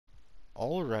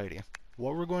Alrighty,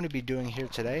 what we're going to be doing here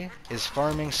today is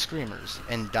farming screamers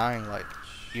in Dying Light.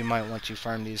 You might want to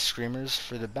farm these screamers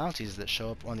for the bounties that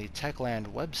show up on the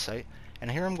Techland website, and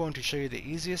here I'm going to show you the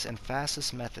easiest and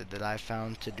fastest method that I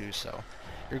found to do so.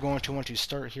 You're going to want to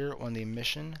start here on the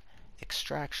mission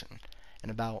Extraction, and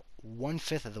about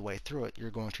 1/5 of the way through it you're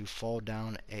going to fall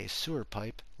down a sewer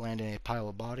pipe, land in a pile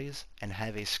of bodies, and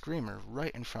have a screamer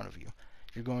right in front of you.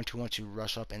 You're going to want to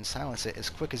rush up and silence it as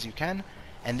quick as you can,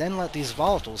 and then let these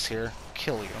volatiles here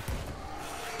kill you.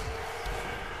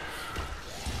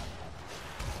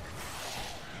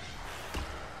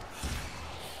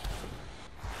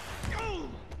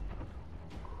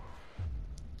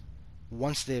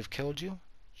 Once they've killed you,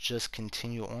 just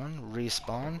continue on,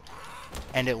 respawn,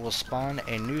 and it will spawn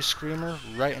a new screamer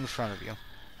right in front of you,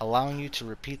 allowing you to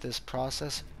repeat this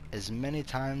process as many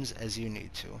times as you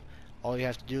need to. All you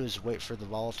have to do is wait for the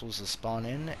volatiles to spawn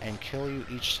in and kill you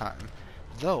each time.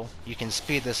 Though, you can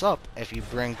speed this up if you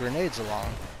bring grenades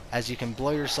along, as you can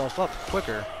blow yourself up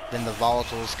quicker than the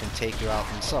volatiles can take you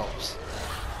out themselves.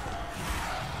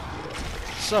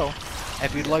 So,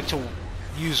 if you'd like to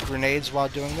use grenades while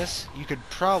doing this, you could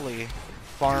probably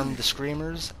farm the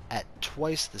screamers at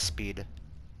twice the speed,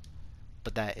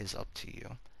 but that is up to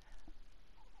you.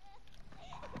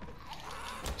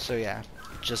 So yeah,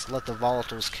 just let the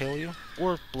volatiles kill you,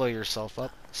 or blow yourself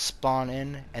up, spawn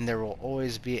in, and there will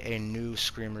always be a new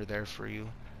screamer there for you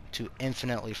to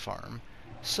infinitely farm.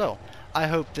 So, I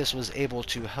hope this was able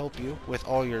to help you with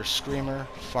all your screamer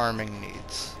farming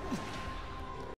needs.